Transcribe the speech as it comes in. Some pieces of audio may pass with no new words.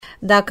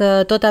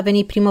Dacă tot a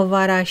venit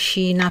primăvara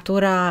și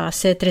natura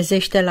se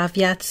trezește la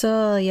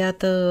viață,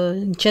 iată,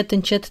 încet,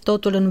 încet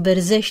totul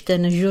înverzește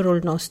în jurul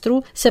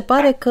nostru, se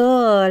pare că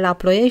la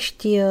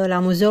Ploiești, la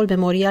Muzeul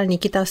Memorial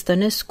Nichita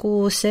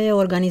Stănescu, se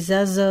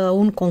organizează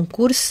un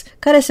concurs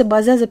care se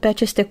bazează pe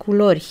aceste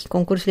culori.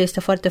 Concursul este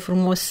foarte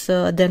frumos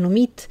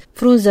denumit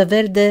Frunză,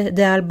 verde,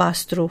 de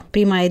albastru.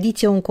 Prima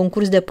ediție, un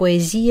concurs de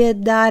poezie,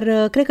 dar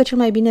cred că cel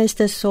mai bine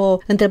este să o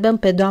întrebăm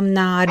pe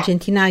doamna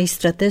Argentina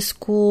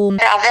Istrătescu.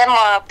 Avem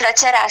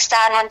plăcerea să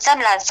anunțăm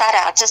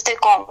lansarea acestui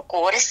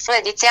concurs,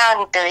 ediția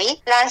 1,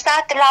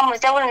 lansat la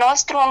muzeul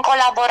nostru în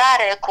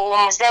colaborare cu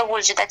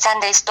Muzeul Județean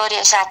de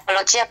Istorie și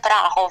Arheologie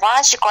Prahova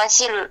și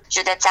Consiliul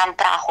Județean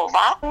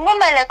Prahova.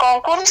 Numele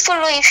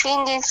concursului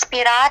fiind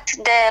inspirat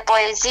de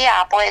poezia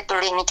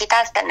poetului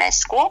Nichita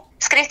Stănescu,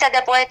 scrisă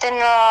de poet în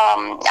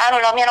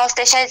anul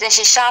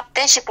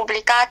 1967 și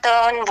publicată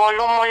în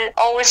volumul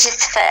Oul și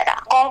Sfera.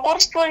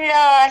 Concursul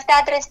se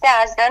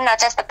adresează în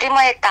această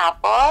primă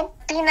etapă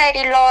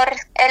tinerilor,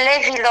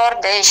 elevilor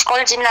de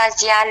școli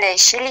gimnaziale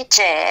și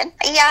licee,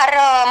 iar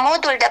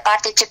modul de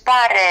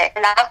participare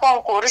la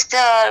concurs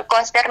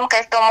considerăm că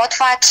este un mod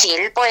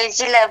facil.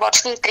 Poeziile vor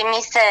fi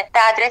trimise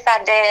pe adresa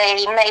de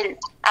e-mail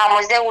a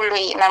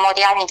Muzeului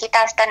Memorial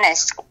Nichita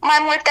Stănescu. Mai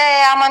multe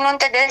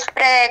amănunte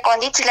despre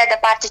condițiile de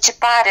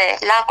participare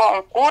la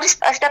concurs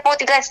se pot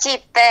găsi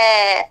pe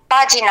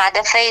pagina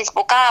de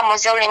Facebook a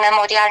Muzeului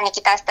Memorial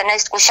Nichita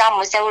Stănescu și a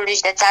Muzeului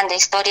Județean de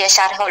Istorie și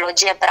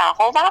Arheologie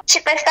Prahova și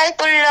pe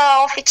site-ul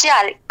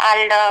oficial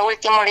al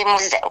ultimului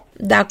muzeu.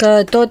 Dacă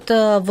tot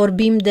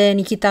vorbim de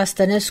Nichita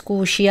Stănescu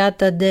și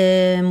iată de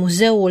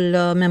Muzeul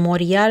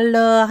Memorial,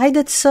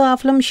 haideți să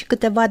aflăm și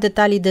câteva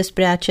detalii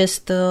despre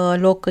acest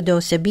loc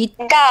deosebit.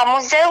 Da,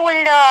 muzeul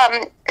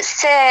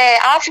se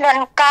află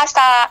în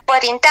casa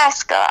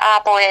părintească a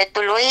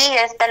poetului.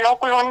 Este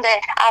locul unde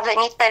a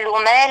venit pe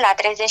lume la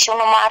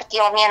 31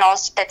 martie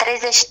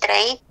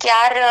 1933.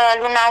 Chiar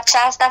luna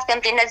aceasta se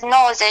împlinesc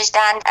 90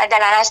 de ani de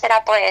la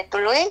nașterea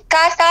poetului.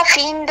 Casa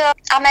fiind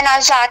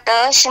amenajată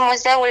și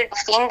muzeul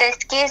fiind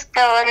deschis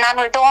în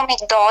anul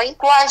 2002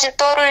 cu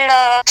ajutorul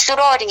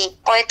surorii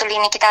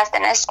poetului Nichita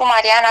Stănescu,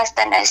 Mariana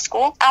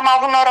Stănescu. Am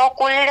avut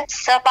norocul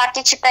să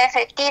participe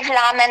efectiv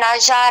la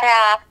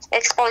amenajarea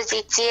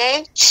expoziției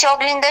și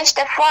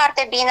oglindește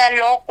foarte bine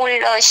locul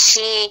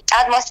și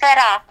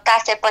atmosfera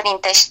casei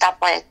părintești a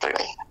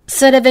poetului.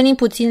 Să revenim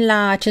puțin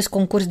la acest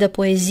concurs de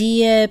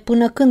poezie.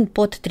 Până când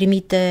pot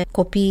trimite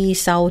copiii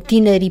sau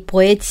tinerii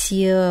poeți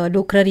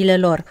lucrările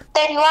lor?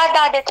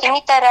 Perioada de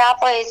trimitere a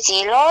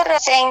poeziilor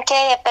se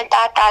încheie pe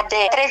data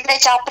de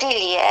 30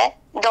 aprilie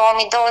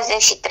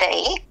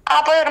 2023,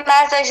 apoi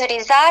urmează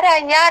jurizarea,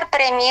 iar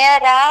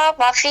premierea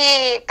va fi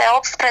pe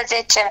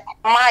 18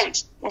 mai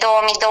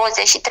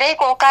 2023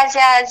 cu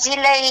ocazia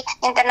Zilei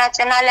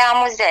Internaționale a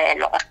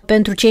Muzeelor.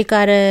 Pentru cei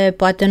care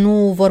poate nu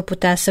vor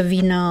putea să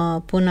vină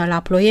până la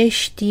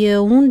Ploiești,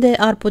 unde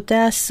ar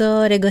putea să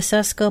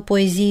regăsească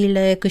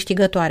poeziile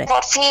câștigătoare?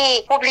 Vor fi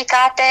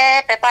publicate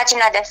pe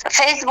pagina de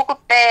Facebook,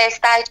 pe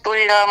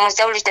site-ul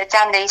Muzeului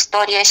Județean de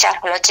Istorie și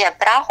Arheologie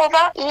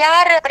Prahova,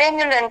 iar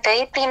premiul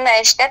întâi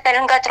primește, pe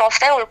lângă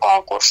trofeul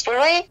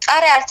concursului,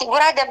 are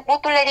asigurat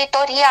debutul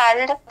editorial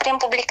prin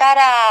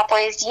publicarea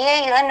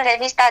poeziei în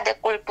revista de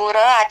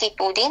cultură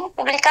Atitudini,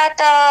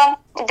 publicată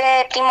de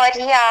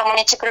Primăria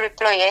Municipiului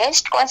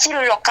Ploiești,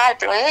 Consiliul Local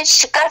Ploiești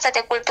și Casa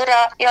de Cultură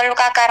Ion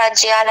Luca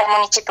Caragiale a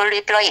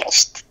Municipiului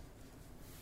Ploiești.